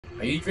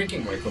Are you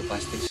drinking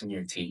microplastics in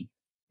your tea?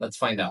 Let's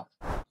find out.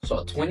 So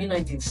a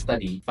 2019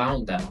 study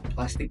found that a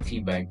plastic tea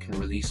bag can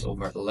release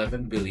over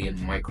 11 billion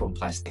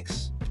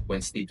microplastics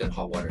when steeped in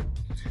hot water.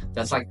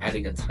 That's like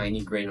adding a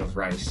tiny grain of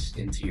rice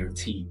into your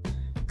tea,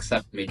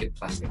 except make it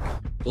plastic.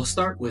 We'll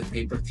start with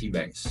paper tea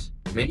bags.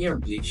 Many are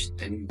bleached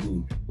and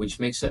glued,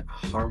 which makes it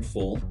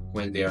harmful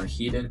when they are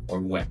heated or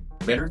wet.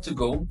 Better to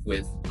go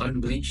with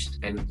unbleached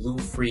and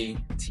glue-free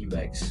tea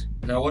bags.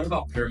 Now, what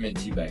about pyramid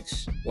tea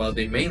bags? While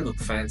they may look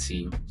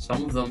fancy,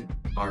 some of them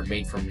are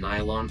made from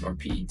nylon or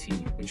PET,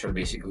 which are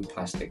basically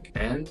plastic,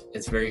 and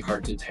it's very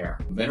hard to tear.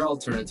 A better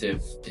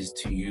alternative is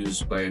to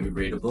use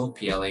biodegradable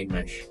PLA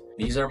mesh.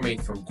 These are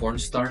made from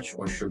cornstarch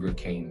or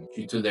sugarcane.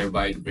 Due to their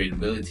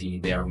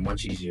biodegradability, they are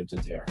much easier to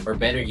tear. Or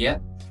better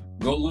yet,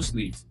 go loose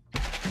leaf.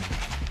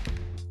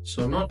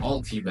 So not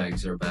all tea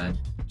bags are bad.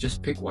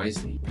 Just pick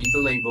wisely. Read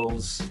the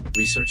labels,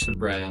 research the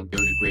brand,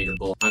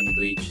 biodegradable,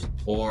 unbleached,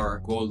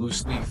 or go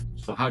loose leaf.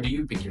 So how do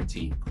you pick your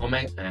tea?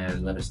 Comment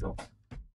and let us know.